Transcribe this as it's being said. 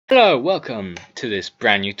Hello, welcome to this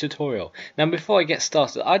brand new tutorial. Now before I get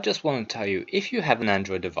started, I just want to tell you, if you have an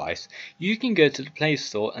Android device, you can go to the Play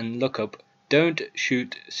Store and look up Don't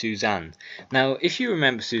Shoot Suzanne. Now if you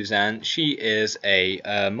remember Suzanne, she is a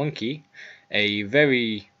monkey,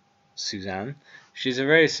 she's a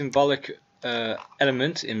very symbolic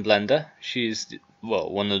element in Blender. She's,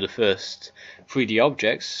 well, one of the first 3D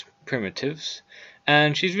objects, primitives,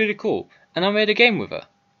 and she's really cool. And I made a game with her.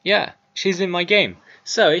 Yeah, she's in my game.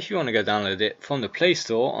 So if you want to go download it from the Play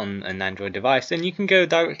Store on an Android device, then you can go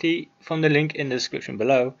directly from the link in the description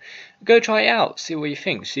below. Go try it out, see what you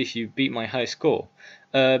think, see if you beat my high score.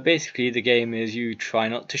 Basically the game is you try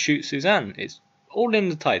not to shoot Suzanne. It's all in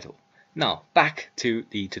the title. Now back to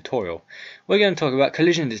the tutorial. We're going to talk about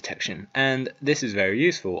collision detection, and this is very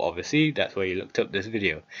useful. Obviously that's why you looked up this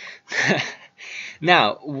video.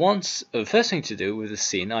 Now the first thing to do with the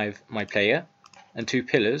scene, I have my player and two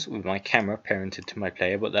pillars with my camera parented to my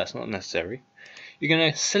player, but that's not necessary. You're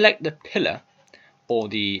going to select the pillar or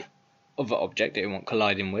the other object that you want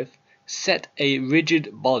colliding with. Set a rigid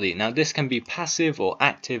body. Now this can be passive or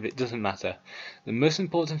active, it doesn't matter. The most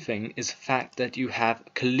important thing is the fact that you have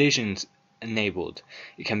collisions enabled.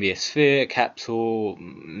 It can be a sphere, a capsule,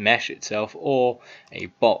 mesh itself, or a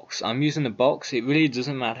box. I'm using a box. It really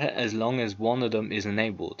doesn't matter as long as one of them is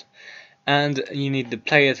enabled. And you need the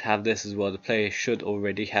player to have this as well. The player should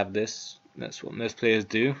already have this. That's what most players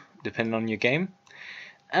do, depending on your game.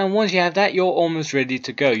 And once you have that, you're almost ready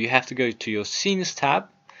to go. You have to go to your Scenes tab,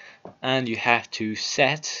 and you have to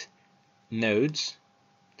set nodes,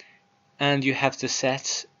 and you have to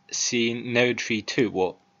set scene node tree 2.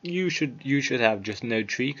 Well, you should have just node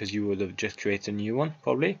tree because you would have just created a new one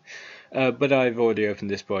probably. But I've already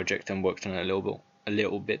opened this project and worked on it a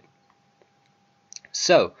little bit.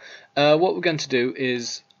 So what we're going to do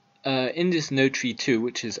is in this node tree 2,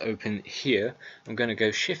 which is open here, I'm going to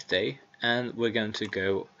go Shift A, and we're going to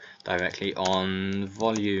go directly on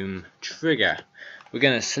volume trigger. We're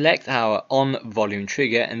going to select our on volume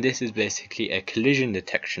trigger, and this is basically a collision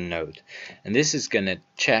detection node, and this is going to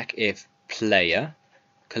check if player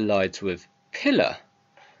collides with pillar,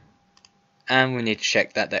 and we need to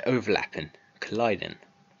check that they're overlapping, colliding,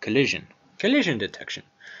 collision detection.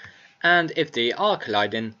 And if they are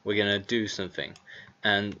colliding, we're going to do something.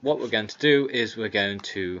 And what we're going to do is we're going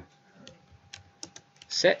to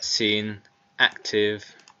set scene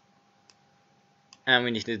active, and we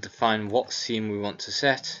need to define what scene we want to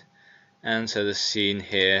set. And so the scene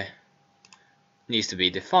here needs to be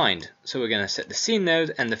defined. So we're going to set the scene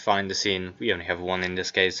node and define the scene. We only have one in this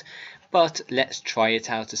case, but let's try it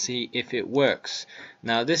out to see if it works.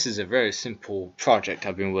 Now this is a very simple project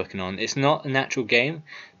I've been working on. It's not an actual game.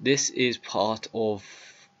 This is part of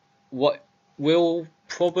what will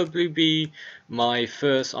probably be my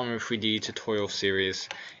first Armory 3D tutorial series.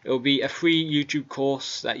 It will be a free YouTube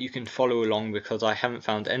course that you can follow along, because I haven't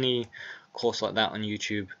found any course like that on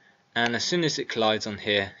YouTube. And as soon as it collides on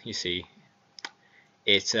here, you see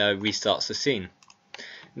it restarts the scene.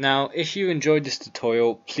 Now if you enjoyed this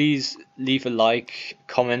tutorial, please leave a like,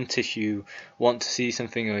 comment if you want to see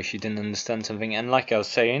something or if you didn't understand something. And like I was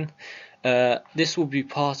saying, this will be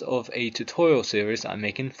part of a tutorial series that I'm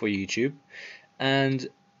making for YouTube, and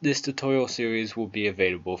this tutorial series will be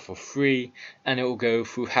available for free, and it will go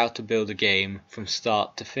through how to build a game from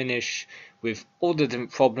start to finish with all the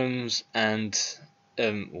different problems and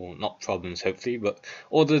well, not problems hopefully, but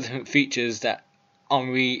all the different features that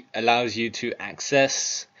Armory allows you to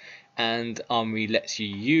access and Armory lets you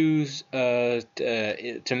use to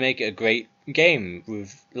make a great game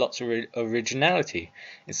with lots of originality,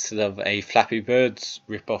 instead of a Flappy Birds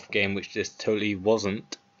rip-off game, which this totally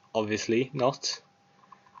wasn't. Obviously not.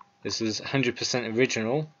 This is 100%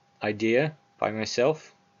 original idea by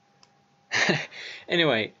myself.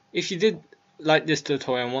 Anyway, if you did like this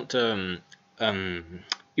tutorial and want to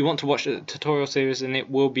you want to watch the tutorial series, and it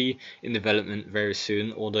will be in development very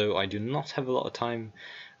soon, although I do not have a lot of time.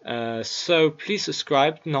 So please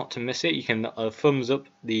subscribe not to miss it. You can thumbs up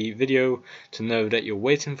the video to know that you're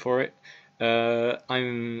waiting for it.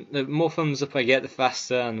 The more thumbs up I get, the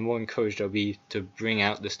faster and the more encouraged I'll be to bring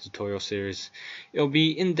out this tutorial series. It'll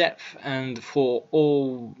be in depth and for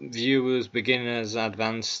all viewers, beginners,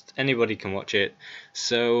 advanced, anybody can watch it.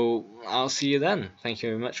 So I'll see you then. Thank you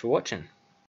very much for watching.